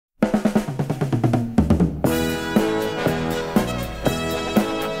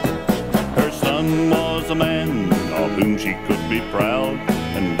a man of whom she could be proud,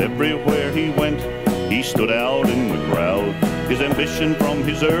 and everywhere he went, he stood out in the crowd. His ambition from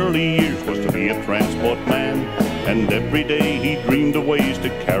his early years was to be a transport man, and every day he dreamed of ways to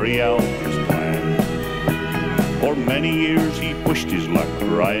carry out his plan. For many years he pushed his luck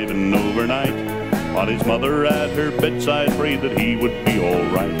driving overnight, while his mother at her bedside prayed that he would be all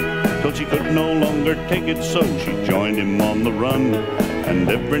right. Till she could no longer take it, so she joined him on the run, and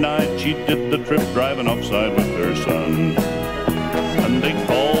every night she did the trip driving offside with her son. And they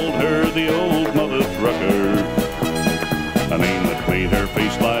called her the old mother trucker, a name that made her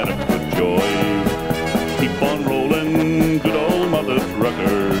face light up with joy. Keep on rolling, good old mother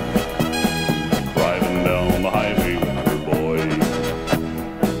trucker, driving down the highway with her boy.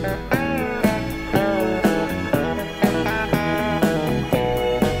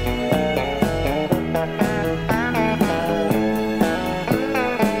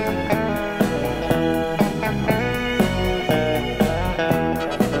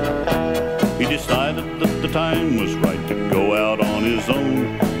 He decided that the time was right to go out on his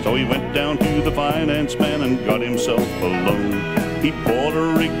own, so he went down to the finance man and got himself a loan. He bought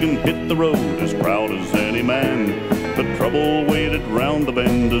a rig and hit the road as proud as any man. The trouble waited round the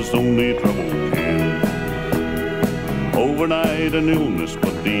bend as only trouble can. Overnight an illness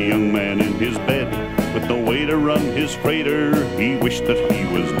put the young man in his bed. With no way to run his freighter, he wished that he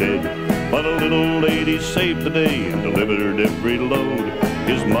was dead. But a little lady saved the day and delivered every load.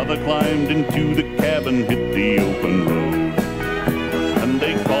 His mother climbed into the cab and hit the open road. And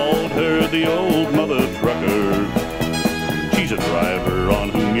they called her the old mother trucker. She's a driver on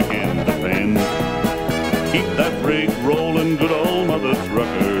whom you can depend. Keep that rig rolling, good old mother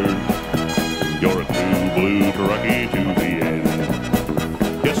trucker. You're a true blue truckee to the end.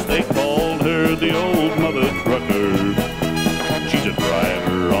 Yes, they called her the old mother trucker. She's a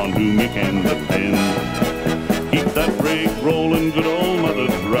driver on whom you can depend. Keep that rig rolling, good old mother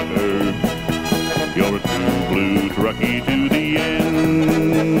trucker. You're a true blue truckee to the